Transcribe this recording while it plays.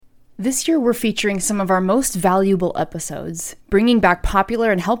This year, we're featuring some of our most valuable episodes, bringing back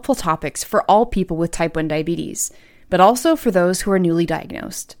popular and helpful topics for all people with type 1 diabetes, but also for those who are newly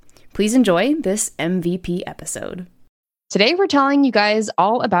diagnosed. Please enjoy this MVP episode. Today, we're telling you guys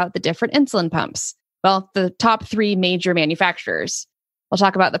all about the different insulin pumps. Well, the top 3 major manufacturers. We'll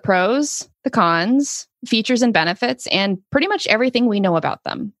talk about the pros, the cons, features and benefits, and pretty much everything we know about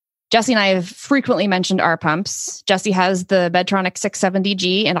them. Jesse and I have frequently mentioned our pumps. Jesse has the Medtronic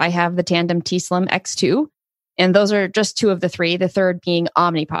 670G, and I have the Tandem t:slim X2. And those are just 2 of the 3, the third being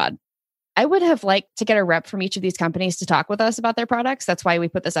Omnipod. I would have liked to get a rep from each of these companies to talk with us about their products. That's why we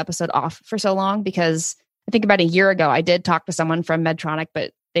put this episode off for so long, because I think about a year ago, I did talk to someone from Medtronic,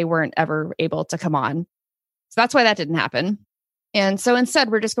 but they weren't ever able to come on. So that's why that didn't happen. And so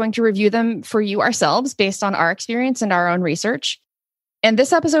instead, we're just going to review them for you ourselves based on our experience and our own research. And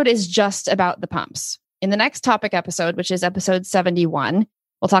this episode is just about the pumps. In the next topic episode, which is episode 71,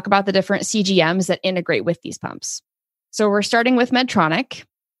 we'll talk about the different CGMs that integrate with these pumps. So we're starting with Medtronic.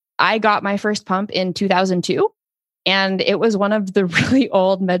 I got my first pump in 2002, and it was one of the really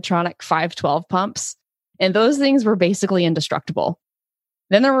old Medtronic 512 pumps. And those things were basically indestructible.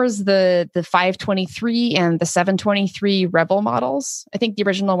 Then there was the 523 and the 723 Rebel models. I think the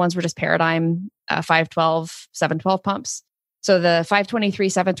original ones were just Paradigm 512, 712 pumps. So the 523,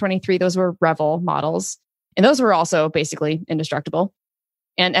 723, those were Revel models. And those were also basically indestructible.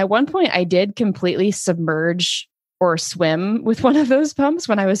 And at one point, I did completely submerge or swim with one of those pumps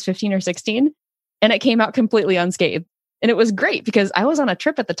when I was 15 or 16. And it came out completely unscathed. And it was great because I was on a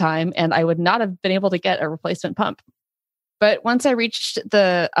trip at the time and I would not have been able to get a replacement pump. But once I reached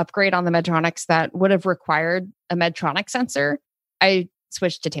the upgrade on the Medtronics that would have required a Medtronic sensor, I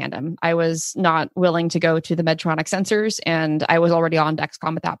switched to Tandem. I was not willing to go to the Medtronic sensors, and I was already on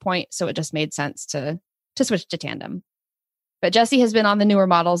Dexcom at that point, so it just made sense to switch to Tandem. But Jessie has been on the newer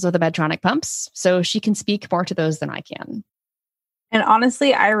models of the Medtronic pumps, so she can speak more to those than I can. And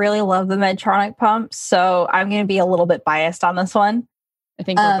honestly, I really love the Medtronic pumps, so I'm going to be a little bit biased on this one. I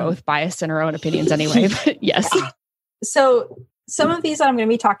think we're both biased in our own opinions anyway, but yes. So some of these that I'm going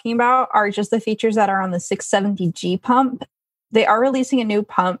to be talking about are just the features that are on the 670G pump. They are releasing a new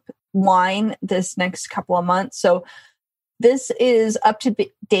pump line this next couple of months. So this is up to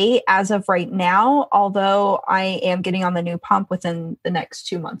date as of right now, although I am getting on the new pump within the next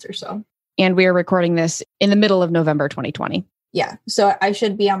 2 months or so. And we are recording this in the middle of November 2020. Yeah. So I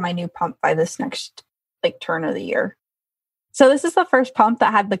should be on my new pump by this next turn of the year. So this is the first pump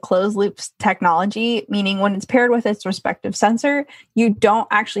that had the closed loop technology, meaning when it's paired with its respective sensor, you don't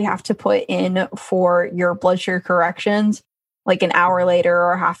actually have to put in for your blood sugar corrections like an hour later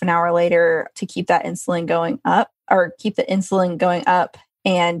or half an hour later to keep that insulin going up, or keep the insulin going up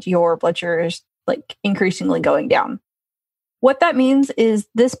and your blood sugar is increasingly going down. What that means is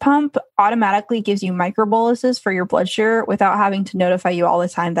this pump automatically gives you microboluses for your blood sugar without having to notify you all the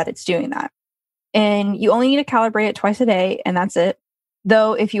time that it's doing that. And you only need to calibrate it twice a day, and that's it.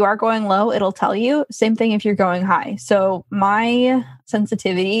 Though if you are going low, it'll tell you. Same thing if you're going high. So my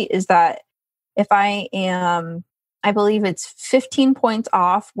sensitivity is that if I am, I believe it's 15 points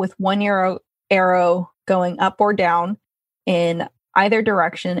off with 1 arrow going up or down in either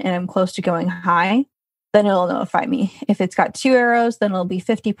direction, and I'm close to going high, then it'll notify me. If it's got 2 arrows, then it'll be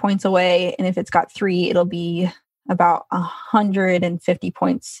 50 points away. And if it's got 3, it'll be about 150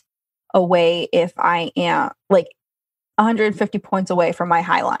 points away if I am 150 points away from my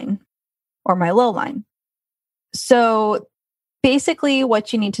high line or my low line. So basically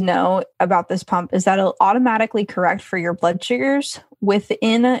what you need to know about this pump is that it'll automatically correct for your blood sugars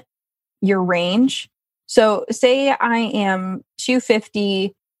within your range. So say I am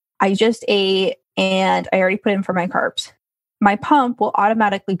 250, I just ate, and I already put in for my carbs. My pump will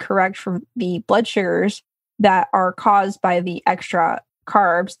automatically correct for the blood sugars that are caused by the extra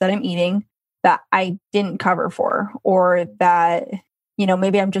carbs that I'm eating that I didn't cover for, or that,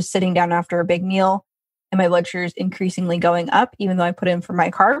 maybe I'm just sitting down after a big meal and my blood sugar is increasingly going up, even though I put in for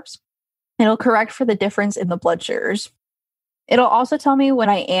my carbs. It'll correct for the difference in the blood sugars. It'll also tell me when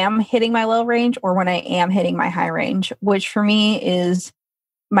I am hitting my low range or when I am hitting my high range, which for me is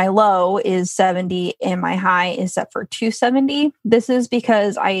my low is 70 and my high is set for 270. This is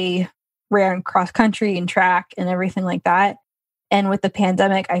because I ran cross country and track and everything like that. And with the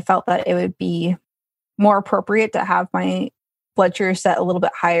pandemic, I felt that it would be more appropriate to have my blood sugar set a little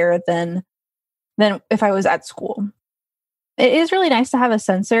bit higher than if I was at school. It is really nice to have a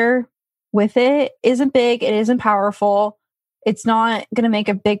sensor with it. It isn't big. It isn't powerful. It's not going to make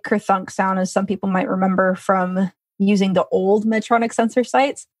a big kerthunk sound, as some people might remember from using the old Medtronic sensor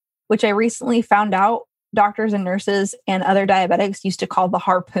sites, which I recently found out doctors and nurses and other diabetics used to call the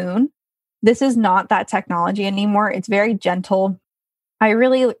harpoon. This is not that technology anymore. It's very gentle. I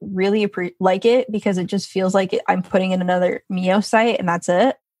really, really like it because it just feels like I'm putting in another myocyte and that's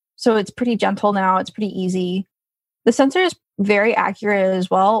it. So it's pretty gentle now. It's pretty easy. The sensor is very accurate as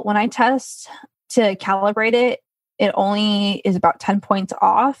well. When I test to calibrate it, it only is about 10 points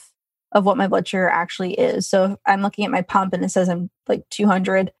off of what my blood sugar actually is. So if I'm looking at my pump and it says I'm like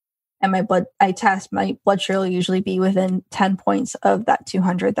 200 and my blood sugar will usually be within 10 points of that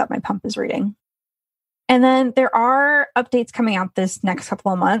 200 that my pump is reading. And then there are updates coming out this next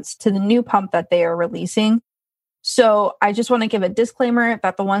couple of months to the new pump that they are releasing. So I just want to give a disclaimer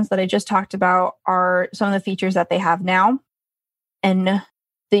that the ones that I just talked about are some of the features that they have now. And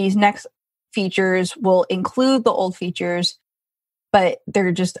these next features will include the old features, but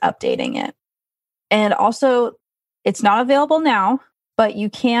they're just updating it. And also, it's not available now, but you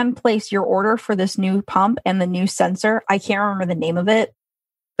can place your order for this new pump and the new sensor. I can't remember the name of it,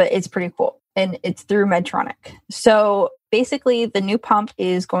 but it's pretty cool. And it's through Medtronic. So basically, the new pump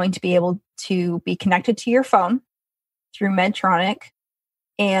is going to be able to be connected to your phone through Medtronic.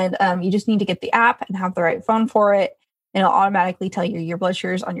 And you just need to get the app and have the right phone for it. And it'll automatically tell you your blood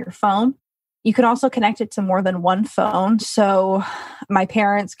sugars on your phone. You can also connect it to more than one phone. So my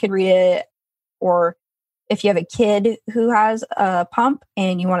parents could read it, or if you have a kid who has a pump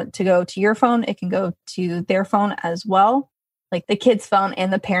and you want it to go to your phone, it can go to their phone as well, like the kid's phone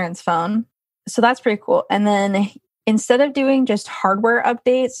and the parent's phone. So that's pretty cool. And then instead of doing just hardware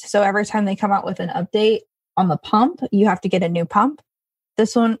updates, so every time they come out with an update on the pump, you have to get a new pump.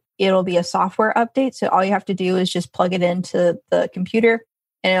 This one, it'll be a software update. So all you have to do is just plug it into the computer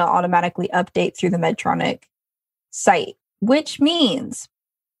and it'll automatically update through the Medtronic site, which means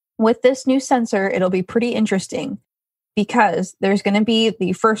with this new sensor, it'll be pretty interesting because there's going to be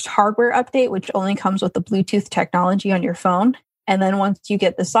the first hardware update, which only comes with the Bluetooth technology on your phone. And then once you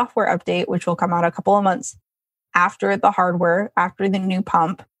get the software update, which will come out a couple of months after the hardware, after the new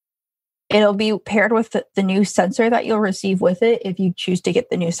pump, it'll be paired with the new sensor that you'll receive with it if you choose to get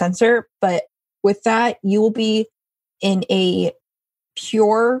the new sensor. But with that, you will be in a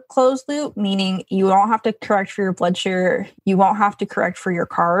pure closed loop, meaning you won't have to correct for your blood sugar. You won't have to correct for your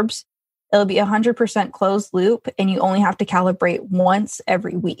carbs. It'll be 100% closed loop, and you only have to calibrate once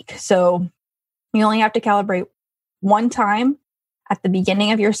every week. So you only have to calibrate one time at the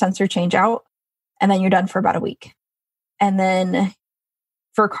beginning of your sensor change out, and then you're done for about a week. And then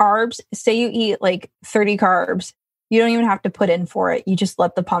for carbs, say you eat like 30 carbs, you don't even have to put in for it. You just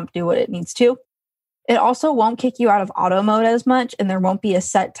let the pump do what it needs to. It also won't kick you out of auto mode as much, and there won't be a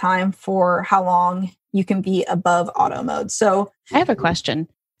set time for how long you can be above auto mode. So I have a question.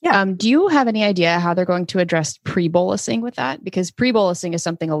 Yeah. Do you have any idea how they're going to address pre-bolusing with that? Because pre-bolusing is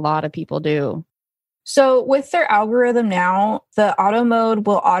something a lot of people do. So with their algorithm now, the auto mode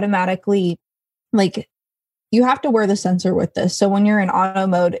will automatically, like, you have to wear the sensor with this. So when you're in auto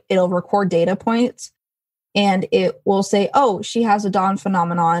mode, it'll record data points and it will say, oh, she has a dawn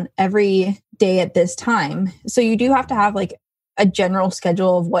phenomenon every day at this time. So you do have to have like a general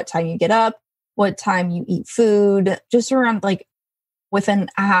schedule of what time you get up, what time you eat food, just around like within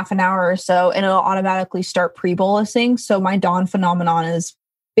a half an hour or so, and it'll automatically start pre-bolusing. So my dawn phenomenon is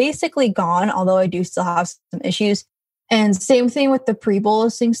basically gone, although I do still have some issues. And same thing with the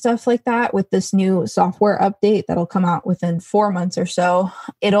pre-bolusing stuff like that. With this new software update that'll come out within 4 months or so,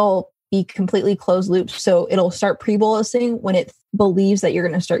 it'll be completely closed loop. So it'll start pre-bolusing when it believes that you're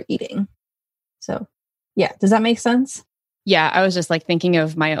going to start eating. So yeah, does that make sense? Yeah, I was just like thinking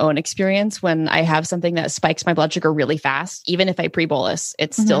of my own experience when I have something that spikes my blood sugar really fast. Even if I pre-bolus,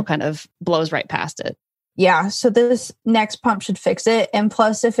 it still kind of blows right past it. Yeah, so this next pump should fix it. And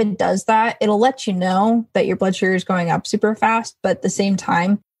plus, if it does that, it'll let you know that your blood sugar is going up super fast. But at the same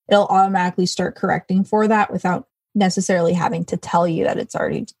time, it'll automatically start correcting for that without necessarily having to tell you that it's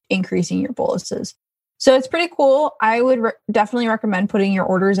already increasing your boluses. So it's pretty cool. I would definitely recommend putting your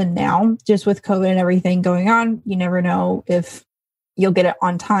orders in now. Just with COVID and everything going on, you never know if you'll get it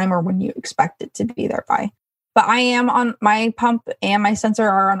on time or when you expect it to be there by. But I am on my pump and my sensor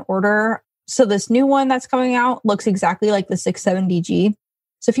are on order. So this new one that's coming out looks exactly like the 670G.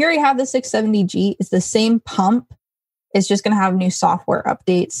 So if you already have the 670G, it's the same pump. It's just going to have new software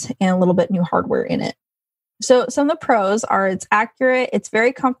updates and a little bit new hardware in it. So some of the pros are it's accurate. It's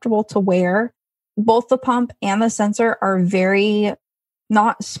very comfortable to wear. Both the pump and the sensor are very,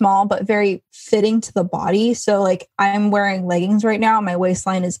 not small, but very fitting to the body. So like I'm wearing leggings right now. My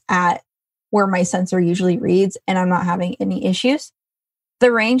waistline is at where my sensor usually reads and I'm not having any issues.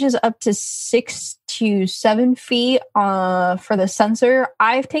 The range is up to 6 to 7 feet for the sensor.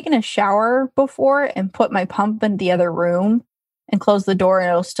 I've taken a shower before and put my pump in the other room and close the door, and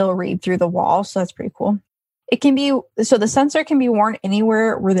it'll still read through the wall. So that's pretty cool. So the sensor can be worn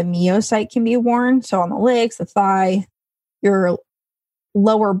anywhere where the Mio site can be worn. So on the legs, the thigh, your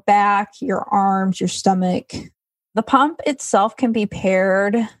lower back, your arms, your stomach. The pump itself can be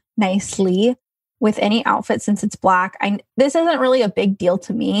paired nicely with any outfit since it's black. This isn't really a big deal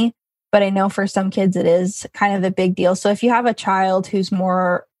to me, but I know for some kids it is kind of a big deal. So if you have a child who's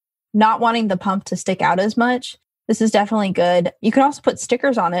more not wanting the pump to stick out as much, this is definitely good. You can also put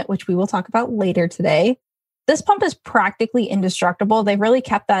stickers on it, which we will talk about later today. This pump is practically indestructible. They've really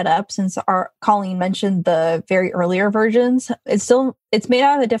kept that up since Colleen mentioned the very earlier versions. It's made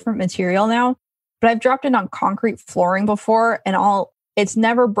out of a different material now, but I've dropped it on concrete flooring before and it's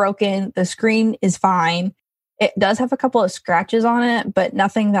never broken. The screen is fine. It does have a couple of scratches on it, but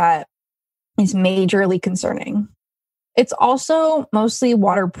nothing that is majorly concerning. It's also mostly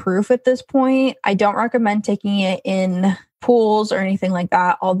waterproof at this point. I don't recommend taking it in pools or anything like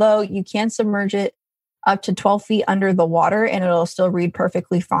that, although you can submerge it up to 12 feet under the water and it'll still read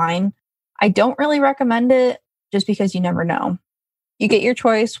perfectly fine. I don't really recommend it just because you never know. You get your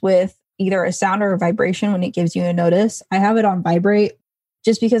choice with either a sound or a vibration when it gives you a notice. I have it on vibrate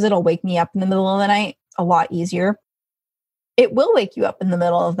just because it'll wake me up in the middle of the night a lot easier. It will wake you up in the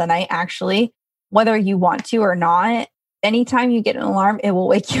middle of the night, actually, whether you want to or not. Anytime you get an alarm, it will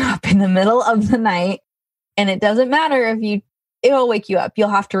wake you up in the middle of the night. And it doesn't matter it'll wake you up. You'll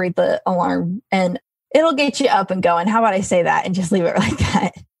have to read the alarm and it'll get you up and going. How about I say that and just leave it like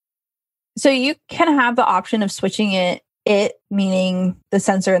that? So you can have the option of switching it meaning the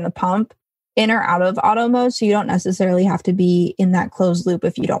sensor and the pump, in or out of auto mode. So you don't necessarily have to be in that closed loop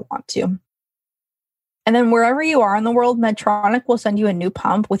if you don't want to. And then wherever you are in the world, Medtronic will send you a new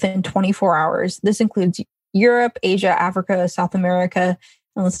pump within 24 hours. This includes Europe, Asia, Africa, South America,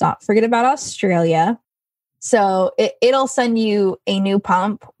 and let's not forget about Australia. So it'll send you a new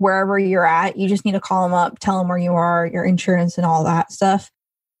pump wherever you're at. You just need to call them up, tell them where you are, your insurance and all that stuff.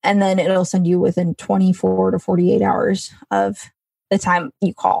 And then it'll send you within 24 to 48 hours of the time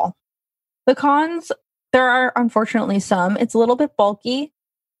you call. The cons, there are unfortunately some. It's a little bit bulky.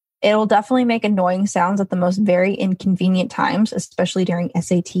 It'll definitely make annoying sounds at the most very inconvenient times, especially during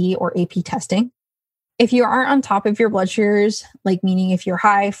SAT or AP testing. If you aren't on top of your blood sugars, like meaning if you're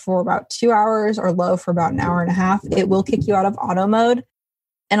high for about 2 hours or low for about an hour and a half, it will kick you out of auto mode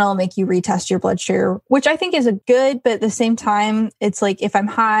and it'll make you retest your blood sugar, which I think is a good, but at the same time, it's like if I'm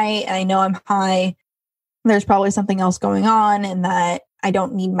high and I know I'm high, there's probably something else going on and that I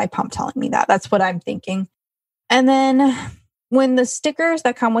don't need my pump telling me that. That's what I'm thinking. And then when the stickers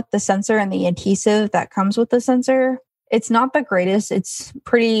that come with the sensor and the adhesive that comes with the sensor, it's not the greatest. It's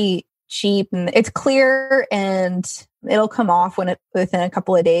pretty cheap and it's clear and it'll come off within a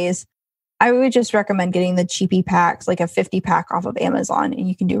couple of days. I would just recommend getting the cheapy packs, like a 50 pack off of Amazon, and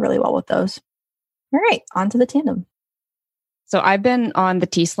you can do really well with those. All right, on to the Tandem. So I've been on the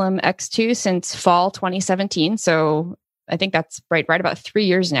T-Slim X2 since fall 2017. So I think that's right about 3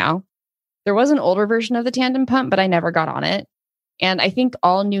 years now. There was an older version of the Tandem pump, but I never got on it. And I think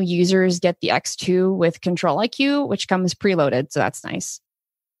all new users get the X2 with Control IQ, which comes preloaded. So that's nice.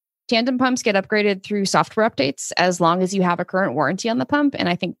 Tandem pumps get upgraded through software updates as long as you have a current warranty on the pump. And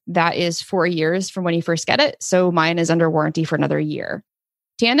I think that is 4 years from when you first get it. So mine is under warranty for another year.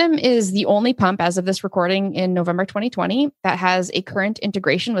 Tandem is the only pump as of this recording in November 2020 that has a current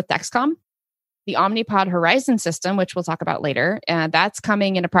integration with Dexcom. The Omnipod Horizon system, which we'll talk about later, that's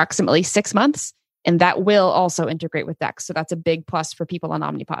coming in approximately 6 months. And that will also integrate with Dex. So that's a big plus for people on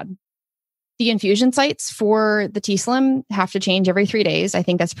Omnipod. The infusion sites for the T-Slim have to change every 3 days. I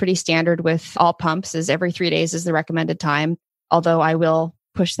think that's pretty standard with all pumps, is every 3 days is the recommended time. Although I will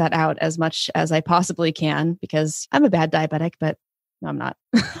push that out as much as I possibly can because I'm a bad diabetic, but no, I'm not.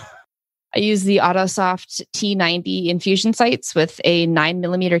 I use the Autosoft T90 infusion sites with a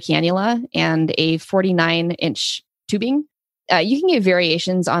 9mm cannula and a 49-inch tubing. You can get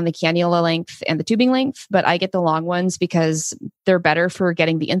variations on the cannula length and the tubing length, but I get the long ones because they're better for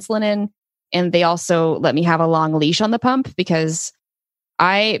getting the insulin in. And they also let me have a long leash on the pump because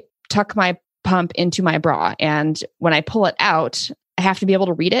I tuck my pump into my bra. And when I pull it out, I have to be able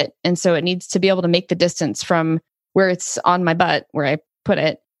to read it. And so it needs to be able to make the distance from where it's on my butt, where I put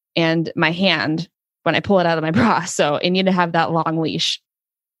it, and my hand when I pull it out of my bra. So I need to have that long leash.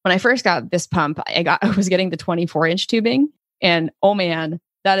 When I first got this pump, I was getting the 24-inch tubing. And oh man,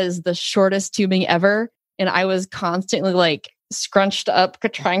 that is the shortest tubing ever. And I was constantly like scrunched up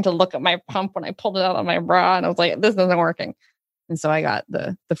trying to look at my pump when I pulled it out of my bra. And I was like, this isn't working. And so I got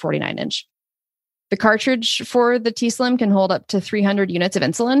the 49 inch. The cartridge for the T-Slim can hold up to 300 units of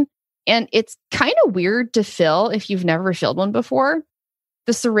insulin. And it's kind of weird to fill if you've never filled one before.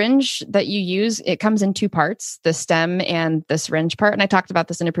 The syringe that you use, it comes in two parts, the stem and the syringe part. And I talked about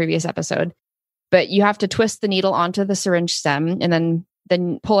this in a previous episode. But you have to twist the needle onto the syringe stem and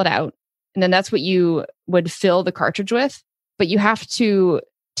then pull it out. And then that's what you would fill the cartridge with. But you have to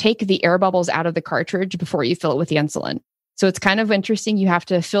take the air bubbles out of the cartridge before you fill it with the insulin. So it's kind of interesting. You have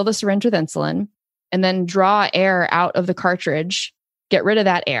to fill the syringe with insulin and then draw air out of the cartridge, get rid of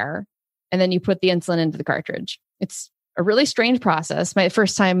that air, and then you put the insulin into the cartridge. It's a really strange process. My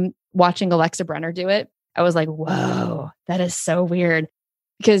first time watching Alexa Brenner do it, I was like, whoa, that is so weird.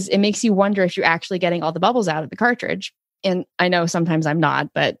 Because it makes you wonder if you're actually getting all the bubbles out of the cartridge. And I know sometimes I'm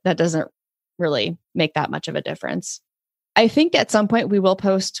not, but that doesn't really make that much of a difference. I think at some point we will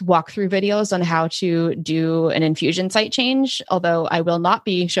post walkthrough videos on how to do an infusion site change, although I will not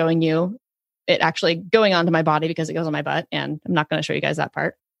be showing you it actually going onto my body because it goes on my butt, and I'm not going to show you guys that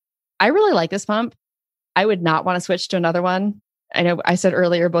part. I really like this pump. I would not want to switch to another one. I know I said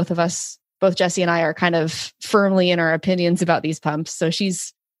earlier, both Jessie and I are kind of firmly in our opinions about these pumps. So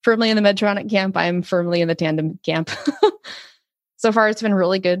she's firmly in the Medtronic camp. I'm firmly in the Tandem camp. So far, it's been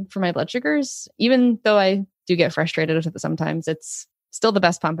really good for my blood sugars. Even though I do get frustrated with it sometimes, it's still the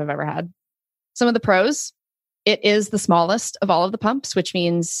best pump I've ever had. Some of the pros: it is the smallest of all of the pumps, which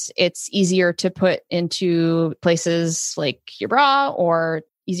means it's easier to put into places like your bra or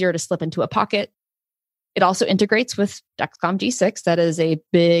easier to slip into a pocket. It also integrates with Dexcom G6. That is a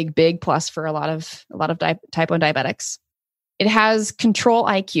big, big plus for a lot of type 1 diabetics. It has Control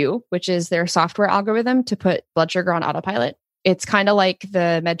IQ, which is their software algorithm to put blood sugar on autopilot. It's kind of like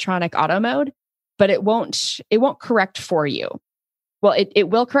the Medtronic auto mode, but it won't correct for you. Well, it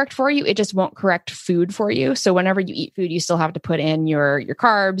will correct for you. It just won't correct food for you. So whenever you eat food, you still have to put in your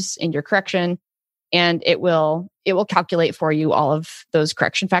carbs and your correction, and it will calculate for you all of those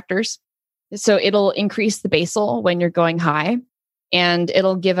correction factors. So it'll increase the basal when you're going high, and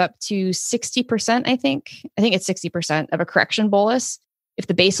it'll give up to 60%, I think it's 60% of a correction bolus if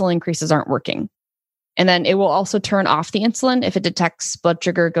the basal increases aren't working. And then it will also turn off the insulin if it detects blood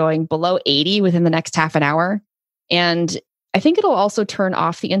sugar going below 80 within the next half an hour. And I think it'll also turn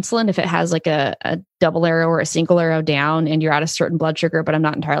off the insulin if it has like a double arrow or a single arrow down and you're at a certain blood sugar, but I'm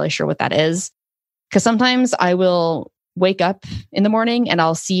not entirely sure what that is. Because sometimes I will wake up in the morning and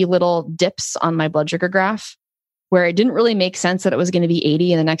I'll see little dips on my blood sugar graph where it didn't really make sense that it was going to be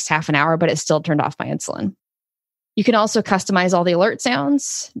 80 in the next half an hour, but it still turned off my insulin. You can also customize all the alert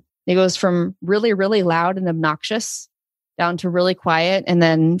sounds. It goes from really, really loud and obnoxious down to really quiet and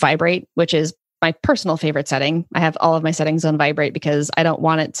then vibrate, which is my personal favorite setting. I have all of my settings on vibrate because I don't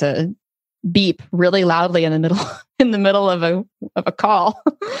want it to beep really loudly in the middle of a call.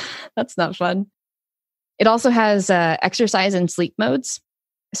 That's not fun. It also has exercise and sleep modes.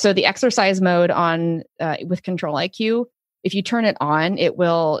 So the exercise mode on with Control IQ, if you turn it on, it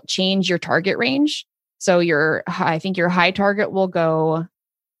will change your target range. So I think your high target will go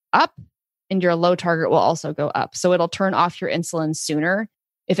up and your low target will also go up. So it'll turn off your insulin sooner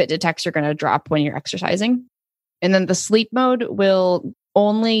if it detects you're going to drop when you're exercising. And then the sleep mode will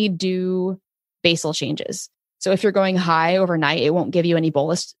only do basal changes. So if you're going high overnight, it won't give you any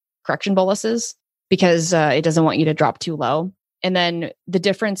correction boluses because it doesn't want you to drop too low. And then the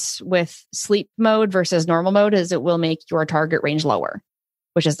difference with sleep mode versus normal mode is it will make your target range lower,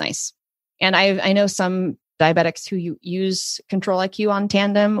 which is nice. And I know some diabetics who use Control IQ on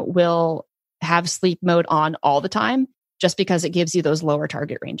Tandem will have sleep mode on all the time just because it gives you those lower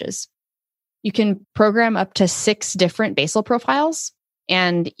target ranges. You can program up to 6 different basal profiles,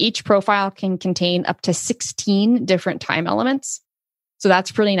 and each profile can contain up to 16 different time elements. So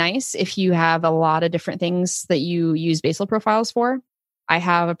that's pretty nice if you have a lot of different things that you use basal profiles for. I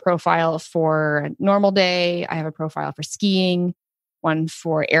have a profile for normal day. I have a profile for skiing, one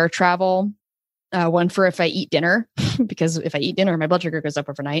for air travel, one for if I eat dinner, because if I eat dinner, my blood sugar goes up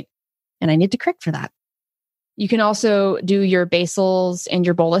overnight and I need to correct for that. You can also do your basals and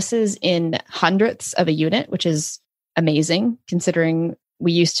your boluses in hundredths of a unit, which is amazing considering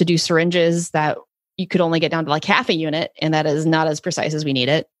we used to do syringes that you could only get down to like half a unit, and that is not as precise as we need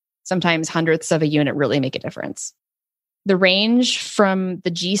it. Sometimes hundredths of a unit really make a difference. The range from the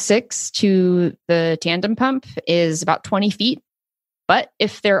G6 to the Tandem pump is about 20 feet. But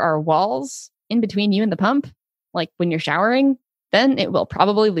if there are walls in between you and the pump, like when you're showering, then it will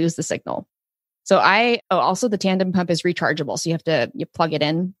probably lose the signal. So also the Tandem pump is rechargeable. So you plug it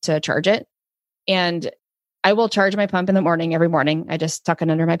in to charge it. And I will charge my pump in the morning, every morning. I just tuck it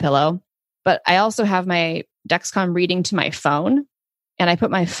under my pillow. But I also have my Dexcom reading to my phone, and I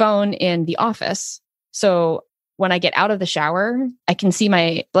put my phone in the office. So when I get out of the shower, I can see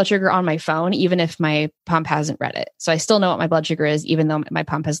my blood sugar on my phone, even if my pump hasn't read it. So I still know what my blood sugar is, even though my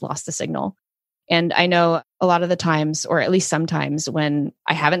pump has lost the signal. And I know a lot of the times, or at least sometimes, when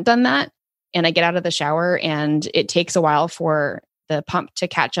I haven't done that and I get out of the shower and it takes a while for the pump to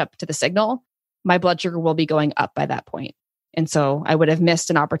catch up to the signal, my blood sugar will be going up by that point. And so I would have missed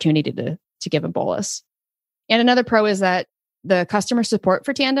an opportunity to give a bolus. And another pro is that the customer support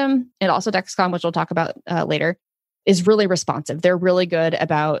for Tandem and also Dexcom, which we'll talk about later, is really responsive. They're really good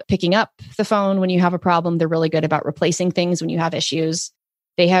about picking up the phone when you have a problem. They're really good about replacing things when you have issues.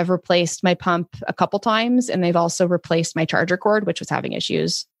 They have replaced my pump a couple times, and they've also replaced my charger cord, which was having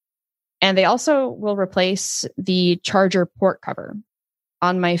issues. And they also will replace the charger port cover.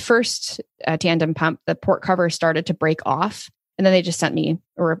 On my first Tandem pump, the port cover started to break off, and then they just sent me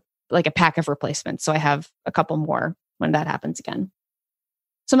like a pack of replacements. So I have a couple more when that happens again.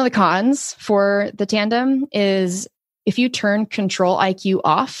 Some of the cons for the Tandem is if you turn Control IQ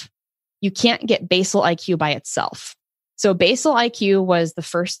off, you can't get Basal IQ by itself. So Basal IQ was the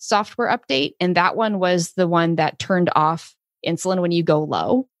first software update, and that one was the one that turned off insulin when you go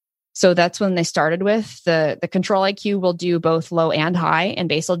low. So that's when they started with the Control IQ will do both low and high, and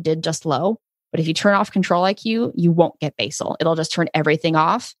Basal did just low. But if you turn off Control IQ, you won't get Basal. It'll just turn everything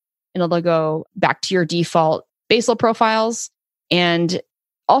off, and it'll go back to your default Basal profiles. And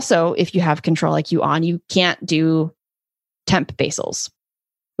also, if you have Control IQ on, you can't do temp basals,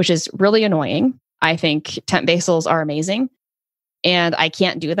 which is really annoying. I think temp basals are amazing, and I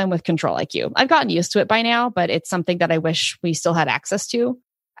can't do them with Control IQ. I've gotten used to it by now, but it's something that I wish we still had access to.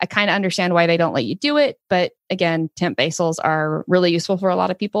 I kind of understand why they don't let you do it. But again, temp basals are really useful for a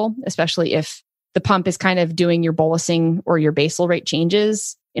lot of people, especially if the pump is kind of doing your bolusing or your basal rate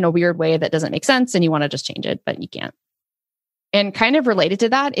changes in a weird way that doesn't make sense and you want to just change it, but you can't. And kind of related to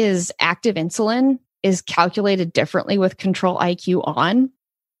that is active insulin is calculated differently with Control IQ on.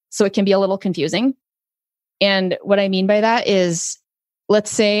 So it can be a little confusing. And what I mean by that is,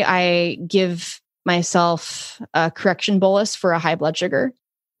 let's say I give myself a correction bolus for a high blood sugar.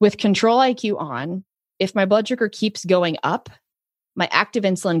 With Control IQ on, if my blood sugar keeps going up, my active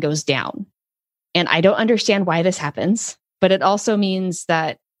insulin goes down. And I don't understand why this happens, but it also means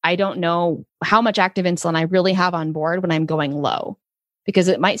that I don't know how much active insulin I really have on board when I'm going low, because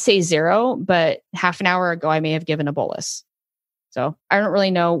it might say 0, but half an hour ago, I may have given a bolus. So I don't really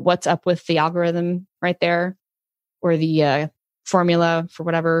know what's up with the algorithm right there or the formula for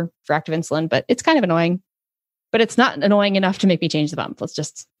whatever for active insulin, but it's kind of annoying. But it's not annoying enough to make me change the pump. Let's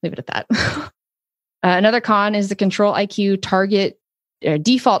just leave it at that. Another con is the Control IQ target,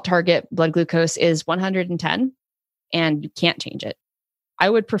 default target blood glucose is 110, and you can't change it. I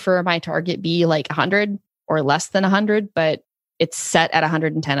would prefer my target be like 100 or less than 100, but it's set at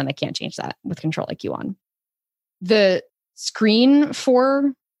 110 and I can't change that with Control IQ on. The screen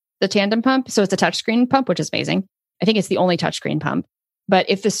for the Tandem pump, so it's a touchscreen pump, which is amazing. I think it's the only touchscreen pump. But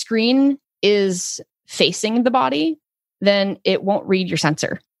if the screen is facing the body, then it won't read your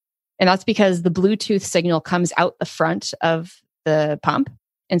sensor. And that's because the Bluetooth signal comes out the front of the pump.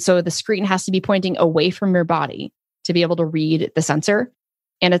 And so the screen has to be pointing away from your body to be able to read the sensor.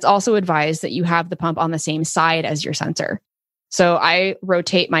 And it's also advised that you have the pump on the same side as your sensor. So I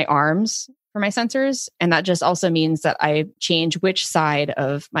rotate my arms for my sensors. And that just also means that I change which side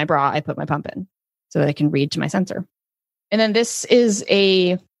of my bra I put my pump in so that I can read to my sensor. And then this is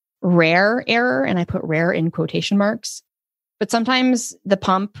a rare error, and I put rare in quotation marks, but sometimes the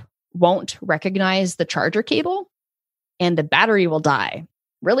pump won't recognize the charger cable and the battery will die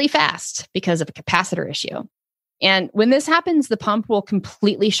really fast because of a capacitor issue. And when this happens, the pump will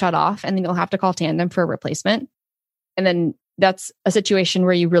completely shut off and then you'll have to call Tandem for a replacement. And then that's a situation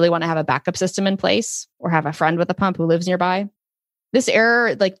where you really want to have a backup system in place or have a friend with a pump who lives nearby. This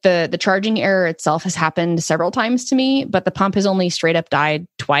error, like the charging error itself, has happened several times to me, but the pump has only straight up died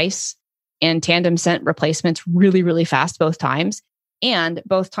twice. And Tandem sent replacements really, really fast both times. And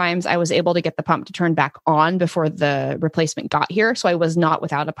both times I was able to get the pump to turn back on before the replacement got here. So I was not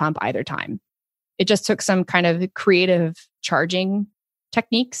without a pump either time. It just took some kind of creative charging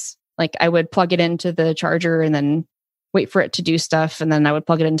techniques. Like I would plug it into the charger and then wait for it to do stuff. And then I would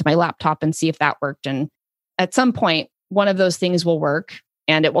plug it into my laptop and see if that worked. And at some point, one of those things will work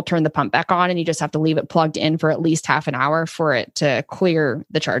and it will turn the pump back on, and you just have to leave it plugged in for at least half an hour for it to clear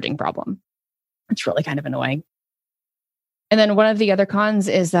the charging problem. It's really kind of annoying. And then one of the other cons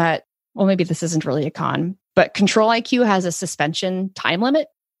is that, well, maybe this isn't really a con, but Control IQ has a suspension time limit.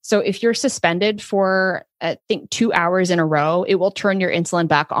 So if you're suspended for, I think, 2 hours in a row, it will turn your insulin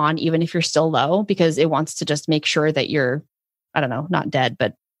back on, even if you're still low, because it wants to just make sure that you're, I don't know, not dead,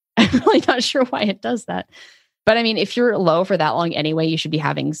 but I'm really not sure why it does that. But I mean, if you're low for that long anyway, you should be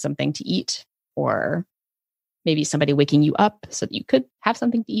having something to eat, or maybe somebody waking you up so that you could have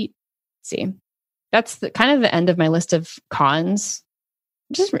something to eat. Let's see. That's kind of the end of my list of cons.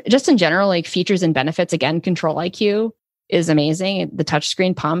 Just in general, like features and benefits. Again, control IQ is amazing. The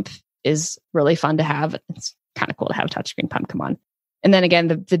touchscreen pump is really fun to have. It's kind of cool to have a touchscreen pump. Come on. And then again,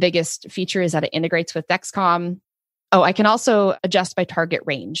 the biggest feature is that it integrates with Dexcom. Oh, I can also adjust my target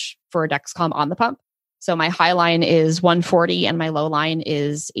range for Dexcom on the pump. So my high line is 140 and my low line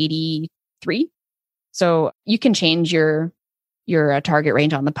is 83. So you can change your target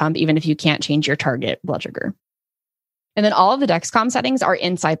range on the pump, even if you can't change your target blood sugar. And then all of the Dexcom settings are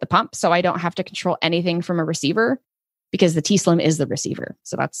inside the pump. So I don't have to control anything from a receiver, because the t:slim is the receiver.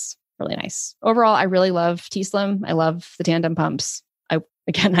 So that's really nice. Overall, I really love t:slim. I love the tandem pumps.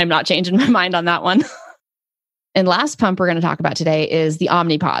 I'm not changing my mind on that one. And last pump we're going to talk about today is the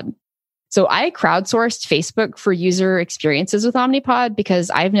Omnipod. So I crowdsourced Facebook for user experiences with Omnipod because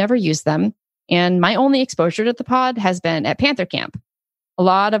I've never used them. And my only exposure to the pod has been at Panther Camp. A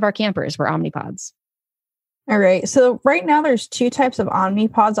lot of our campers were Omnipods. All right. So right now there's two types of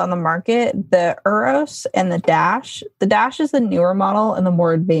Omnipods on the market, the Uros and the Dash. The Dash is the newer model and the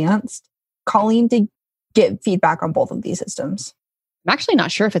more advanced. Colleen did get feedback on both of these systems. I'm actually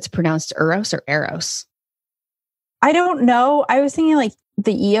not sure if it's pronounced Uros or Eros. I don't know. I was thinking like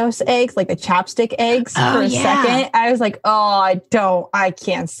the EOS eggs, like the chapstick eggs for a second. I was like, oh, I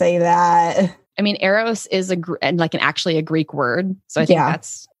can't say that. I mean, Eros is actually a Greek word. So I think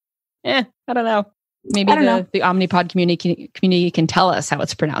that's, I don't know. Maybe the Omnipod community can tell us how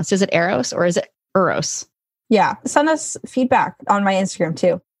it's pronounced. Is it Eros or is it Uros? Yeah. Send us feedback on my Instagram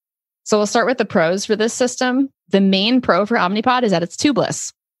too. So we'll start with the pros for this system. The main pro for Omnipod is that it's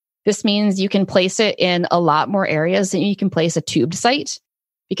tubeless. This means you can place it in a lot more areas than you can place a tubed site,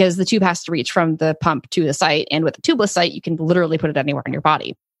 because the tube has to reach from the pump to the site. And with a tubeless site, you can literally put it anywhere in your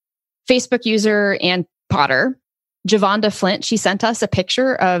body. Facebook user and Potter, Javonda Flint, she sent us a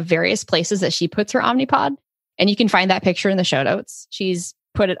picture of various places that she puts her Omnipod. And you can find that picture in the show notes. She's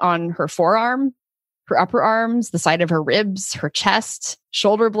put it on her forearm, her upper arms, the side of her ribs, her chest,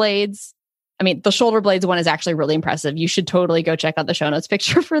 shoulder blades. I mean, the shoulder blades one is actually really impressive. You should totally go check out the show notes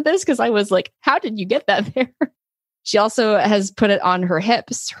picture for this, because I was like, how did you get that there? She also has put it on her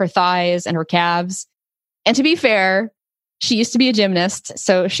hips, her thighs, and her calves. And to be fair, she used to be a gymnast,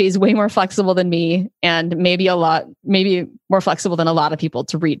 so she's way more flexible than me, and maybe more flexible than a lot of people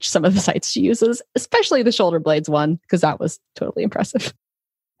to reach some of the sites she uses, especially the shoulder blades one, because that was totally impressive.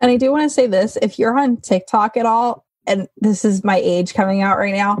 And I do want to say this, if you're on TikTok at all, and this is my age coming out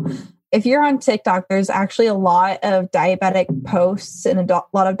right now, if you're on TikTok, there's actually a lot of diabetic posts and a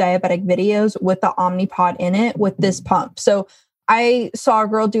lot of diabetic videos with the Omnipod in it with this pump. So I saw a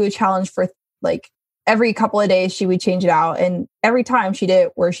girl do a challenge for like every couple of days, she would change it out. And every time she did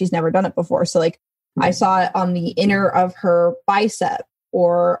it where she's never done it before. So like I saw it on the inner of her bicep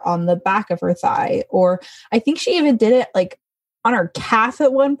or on the back of her thigh, or I think she even did it like on her calf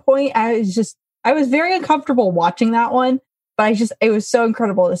at one point. I was very uncomfortable watching that one. But it was so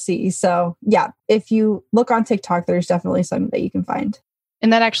incredible to see. So yeah, if you look on TikTok, there's definitely some that you can find.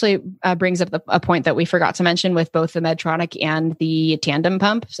 And that actually brings up a point that we forgot to mention with both the Medtronic and the tandem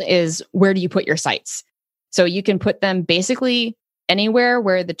pumps is, where do you put your sites? So you can put them basically anywhere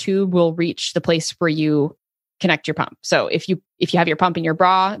where the tube will reach the place where you connect your pump. So if you have your pump in your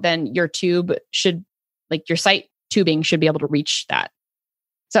bra, then your tube should, like your site tubing should be able to reach that.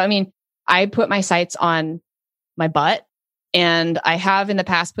 So I mean, I put my sites on my butt. And I have in the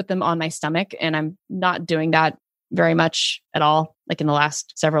past put them on my stomach, and I'm not doing that very much at all, like in the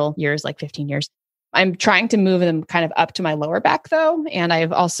last several years, like 15 years. I'm trying to move them kind of up to my lower back though. And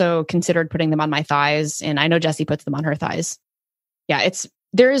I've also considered putting them on my thighs. And I know Jessie puts them on her thighs. Yeah,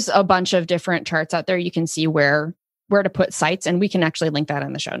 there's a bunch of different charts out there. You can see where to put sites, and we can actually link that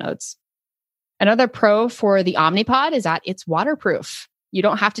in the show notes. Another pro for the Omnipod is that it's waterproof. You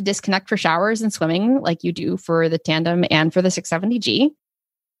don't have to disconnect for showers and swimming like you do for the Tandem and for the 670G.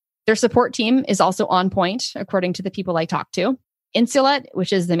 Their support team is also on point, according to the people I talked to. Insulet,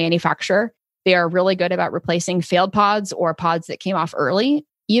 which is the manufacturer, they are really good about replacing failed pods or pods that came off early,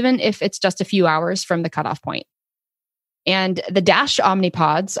 even if it's just a few hours from the cutoff point. And the Dash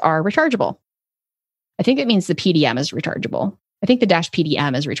Omnipods are rechargeable. I think it means the PDM is rechargeable. I think the Dash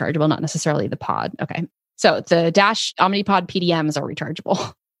PDM is rechargeable, not necessarily the pod. Okay. So the Dash Omnipod PDMs are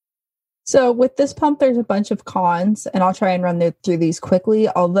rechargeable. So with this pump, there's a bunch of cons, and I'll try and run through these quickly.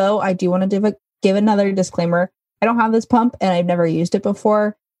 Although I do want to give another disclaimer. I don't have this pump and I've never used it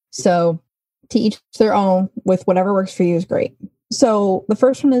before. So to each their own, with whatever works for you is great. So the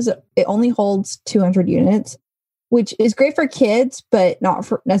first one is it only holds 200 units, which is great for kids, but not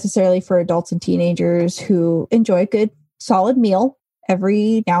necessarily for adults and teenagers who enjoy a good solid meal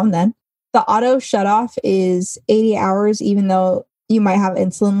every now and then. The auto shutoff is 80 hours, even though you might have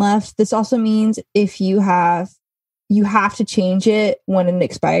insulin left. This also means if you have to change it when it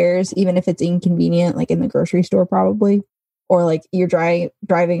expires, even if it's inconvenient, like in the grocery store probably, or like you're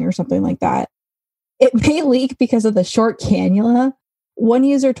driving or something like that. It may leak because of the short cannula. One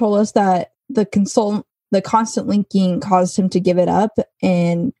user told us that the constant leaking caused him to give it up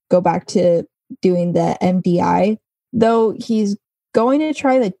and go back to doing the MDI, though he's going to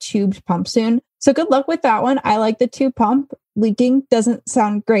try the tubed pump soon. So good luck with that one. I like the tube pump. Leaking doesn't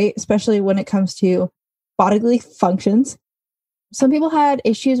sound great, especially when it comes to bodily functions. Some people had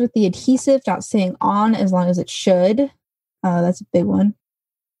issues with the adhesive not staying on as long as it should. That's a big one.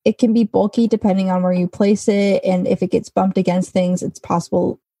 It can be bulky depending on where you place it, and if it gets bumped against things, it's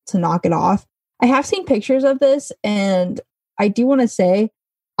possible to knock it off. I have seen pictures of this, and I do want to say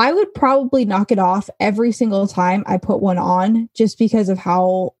I would probably knock it off every single time I put one on, just because of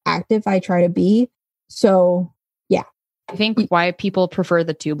how active I try to be. So yeah. I think why people prefer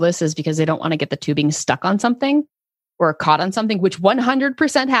the tubeless is because they don't want to get the tubing stuck on something or caught on something, which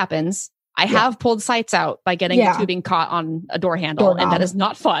 100% happens. I have pulled sites out by getting the tubing caught on a door handle, and that is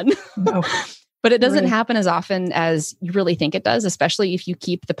not fun. No. But it doesn't happen as often as you really think it does, especially if you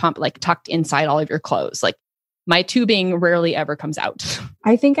keep the pump like tucked inside all of your clothes. Like my tubing rarely ever comes out.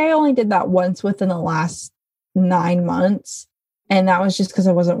 I think I only did that once within the last 9 months. And that was just because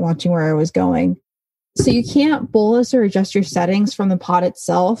I wasn't watching where I was going. So you can't bolus or adjust your settings from the pod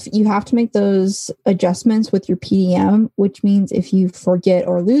itself. You have to make those adjustments with your PDM, which means if you forget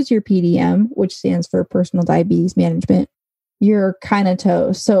or lose your PDM, which stands for personal diabetes management, you're kind of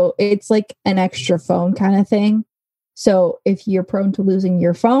toast. So it's like an extra phone kind of thing. So if you're prone to losing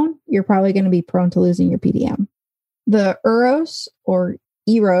your phone, you're probably going to be prone to losing your PDM. The Eros or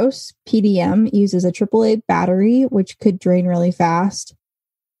Eros PDM uses a AAA battery, which could drain really fast.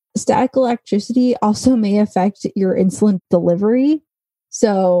 Static electricity also may affect your insulin delivery.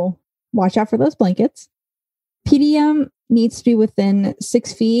 So watch out for those blankets. PDM needs to be within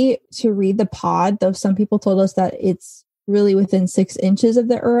 6 feet to read the pod, though some people told us that it's really within 6 inches of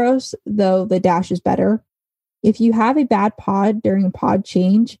the Eros, though the Dash is better. If you have a bad pod during pod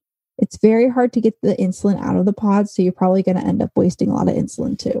change, it's very hard to get the insulin out of the pod, so you're probably going to end up wasting a lot of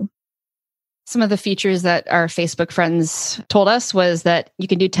insulin too. Some of the features that our Facebook friends told us was that you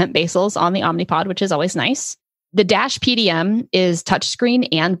can do temp basals on the Omnipod, which is always nice. The Dash PDM is touchscreen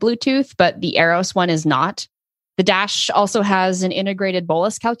and Bluetooth, but the Eros one is not. The Dash also has an integrated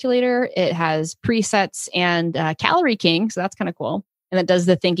bolus calculator. It has presets and Calorie King, so that's kind of cool. And it does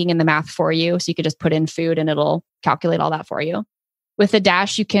the thinking and the math for you. So you could just put in food and it'll calculate all that for you. With the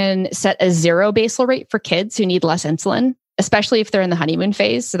Dash, you can set a 0 basal rate for kids who need less insulin, especially if they're in the honeymoon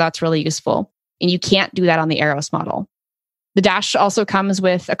phase. So that's really useful. And you can't do that on the Eros model. The Dash also comes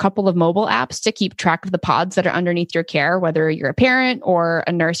with a couple of mobile apps to keep track of the pods that are underneath your care, whether you're a parent or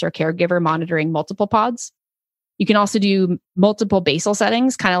a nurse or caregiver monitoring multiple pods. You can also do multiple basal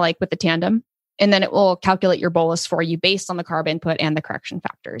settings, kind of like with the Tandem, and then it will calculate your bolus for you based on the carb input and the correction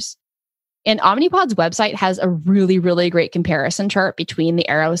factors. And Omnipod's website has a really, really great comparison chart between the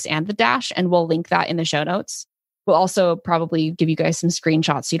Eros and the Dash, and we'll link that in the show notes. We'll also probably give you guys some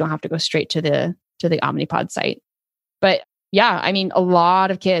screenshots so you don't have to go straight to the Omnipod site. But yeah, I mean, a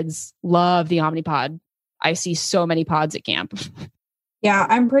lot of kids love the Omnipod. I see so many pods at camp. Yeah,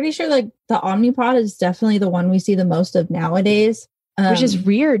 I'm pretty sure like the Omnipod is definitely the one we see the most of nowadays. Which is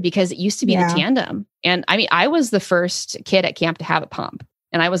weird because it used to be the Tandem. And I mean, I was the first kid at camp to have a pump,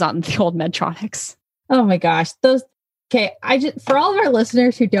 and I was on the old Medtronics. Oh my gosh. For all of our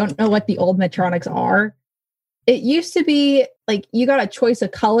listeners who don't know what the old Medtronics are, it used to be like you got a choice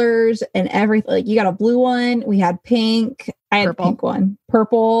of colors and everything. Like you got a blue one. We had pink. I had a pink one.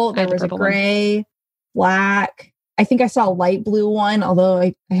 Purple. There was a gray, black. I think I saw a light blue one, although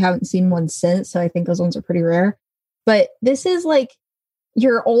I haven't seen one since. So I think those ones are pretty rare. But this is like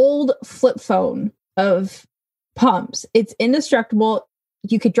your old flip phone of pumps. It's indestructible.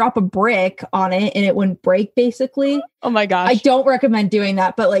 You could drop a brick on it and it wouldn't break, basically. Oh my gosh. I don't recommend doing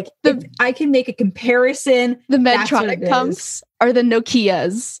that, but like if I can make a comparison. The Medtronic pumps are the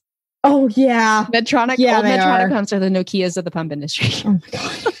Nokias. Oh yeah. Medtronic pumps are the Nokias of the pump industry. Oh my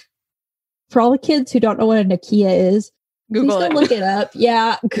God. For all the kids who don't know what a Nokia is, Google Please it. go look it up.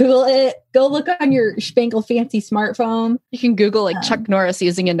 Yeah, Google it. Go look on your spangle fancy smartphone. You can Google like Chuck Norris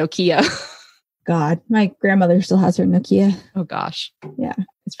using a Nokia. God, my grandmother still has her Nokia. Oh gosh. Yeah.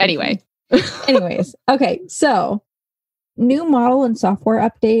 Anyway. Anyways, okay. So new model and software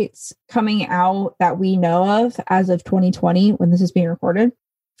updates coming out that we know of as of 2020 when this is being recorded.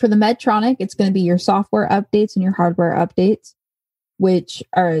 For the Medtronic, it's going to be your software updates and your hardware updates, which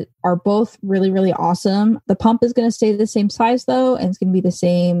are both really, really awesome. The pump is going to stay the same size though, and it's going to be the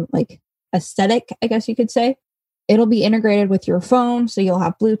same like aesthetic, I guess you could say. It'll be integrated with your phone, so you'll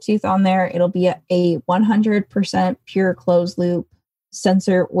have Bluetooth on there. It'll be a 100% pure closed loop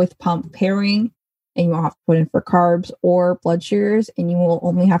sensor with pump pairing, and you won't have to put in for carbs or blood sugars, and you will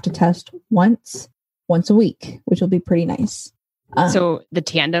only have to test once a week, which will be pretty nice. So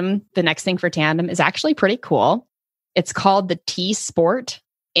the next thing for Tandem is actually pretty cool. It's called the T Sport,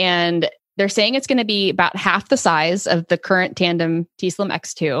 and they're saying it's going to be about half the size of the current Tandem t:slim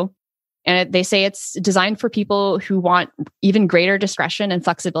X2. And they say it's designed for people who want even greater discretion and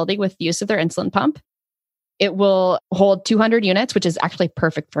flexibility with the use of their insulin pump. It will hold 200 units, which is actually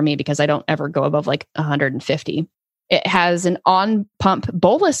perfect for me because I don't ever go above like 150. It has an on-pump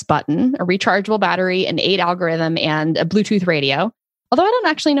bolus button, a rechargeable battery, an 8 algorithm, and a Bluetooth radio. Although I don't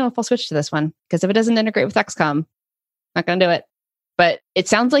actually know if I'll switch to this one because if it doesn't integrate with XCOM, not going to do it. But it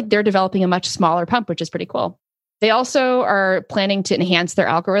sounds like they're developing a much smaller pump, which is pretty cool. They also are planning to enhance their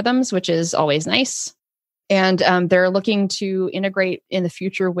algorithms, which is always nice. And they're looking to integrate in the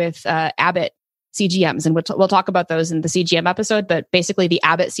future with Abbott CGMs. And we'll talk about those in the CGM episode. But basically, the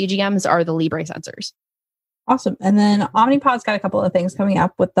Abbott CGMs are the Libre sensors. Awesome. And then Omnipod's got a couple of things coming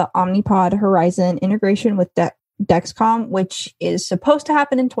up with the Omnipod Horizon integration with Dexcom, which is supposed to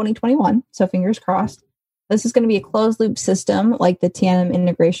happen in 2021. So fingers crossed. This is going to be a closed loop system like the Tandem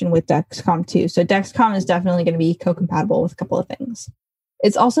integration with Dexcom too. So Dexcom is definitely going to be co-compatible with a couple of things.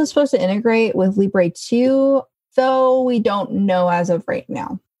 It's also supposed to integrate with Libre 2, though we don't know as of right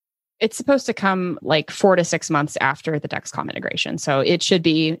now. It's supposed to come like 4 to 6 months after the Dexcom integration. So it should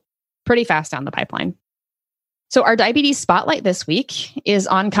be pretty fast down the pipeline. So our diabetes spotlight this week is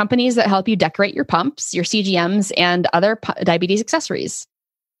on companies that help you decorate your pumps, your CGMs, and other diabetes accessories.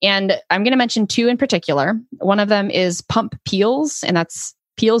 And I'm going to mention 2 in particular. One of them is Pump Peels, and that's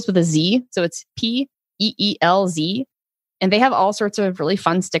Peels with a Z. So it's Peelz. And they have all sorts of really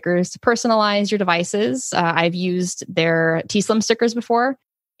fun stickers to personalize your devices. I've used their t:slim stickers before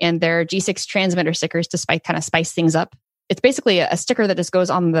and their G6 transmitter stickers to spice things up. It's basically a sticker that just goes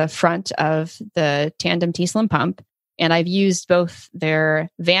on the front of the Tandem t:slim pump. And I've used both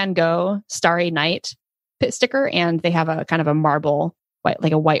their Van Gogh Starry Night pit sticker, and they have a kind of a marble,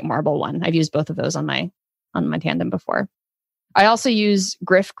 like a white marble one. I've used both of those on my Tandem before. I also use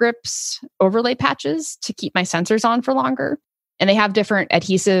Grips overlay patches to keep my sensors on for longer. And they have different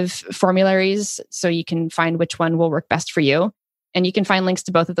adhesive formularies, so you can find which one will work best for you. And you can find links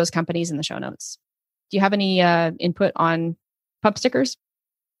to both of those companies in the show notes. Do you have any input on pump stickers?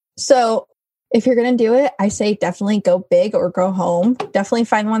 So if you're going to do it, I say definitely go big or go home. Definitely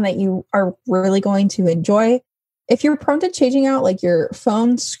find one that you are really going to enjoy. If you're prone to changing out like your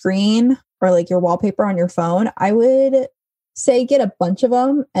phone screen or like your wallpaper on your phone, I would say get a bunch of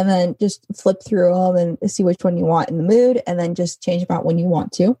them and then just flip through them and see which one you want in the mood and then just change them out when you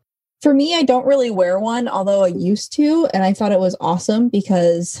want to. For me, I don't really wear one, although I used to, and I thought it was awesome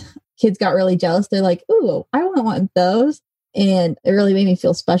because kids got really jealous. They're like, ooh, I want one of those. And it really made me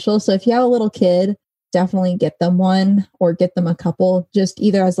feel special. So if you have a little kid, definitely get them one or get them a couple, just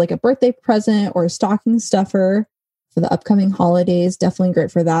either as like a birthday present or a stocking stuffer for the upcoming holidays. Definitely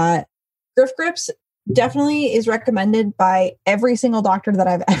great for that. Grips definitely is recommended by every single doctor that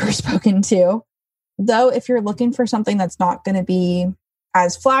I've ever spoken to. Though if you're looking for something that's not going to be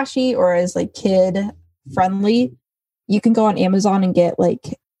as flashy or as like kid friendly, you can go on Amazon and get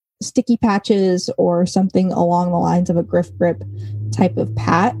like sticky patches or something along the lines of a grip type of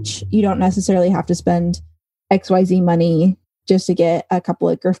patch. You don't necessarily have to spend XYZ money just to get a couple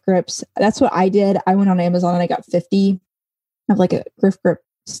of grips. That's what I did. I went on Amazon and I got 50 of like a grip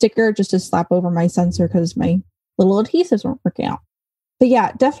sticker just to slap over my sensor because my little adhesives weren't working out. But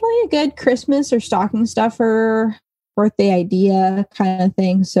yeah, definitely a good Christmas or stocking stuffer, birthday idea kind of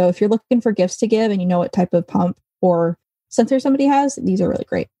thing. So if you're looking for gifts to give and you know what type of pump or sensor somebody has, these are really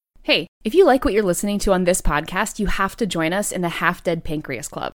great. Hey, if you like what you're listening to on this podcast, you have to join us in the Half Dead Pancreas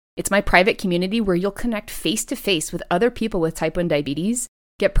Club. It's my private community where you'll connect face-to-face with other people with type 1 diabetes,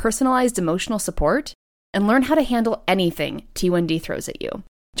 get personalized emotional support, and learn how to handle anything T1D throws at you.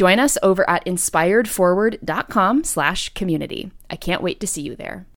 Join us over at inspiredforward.com/community. I can't wait to see you there.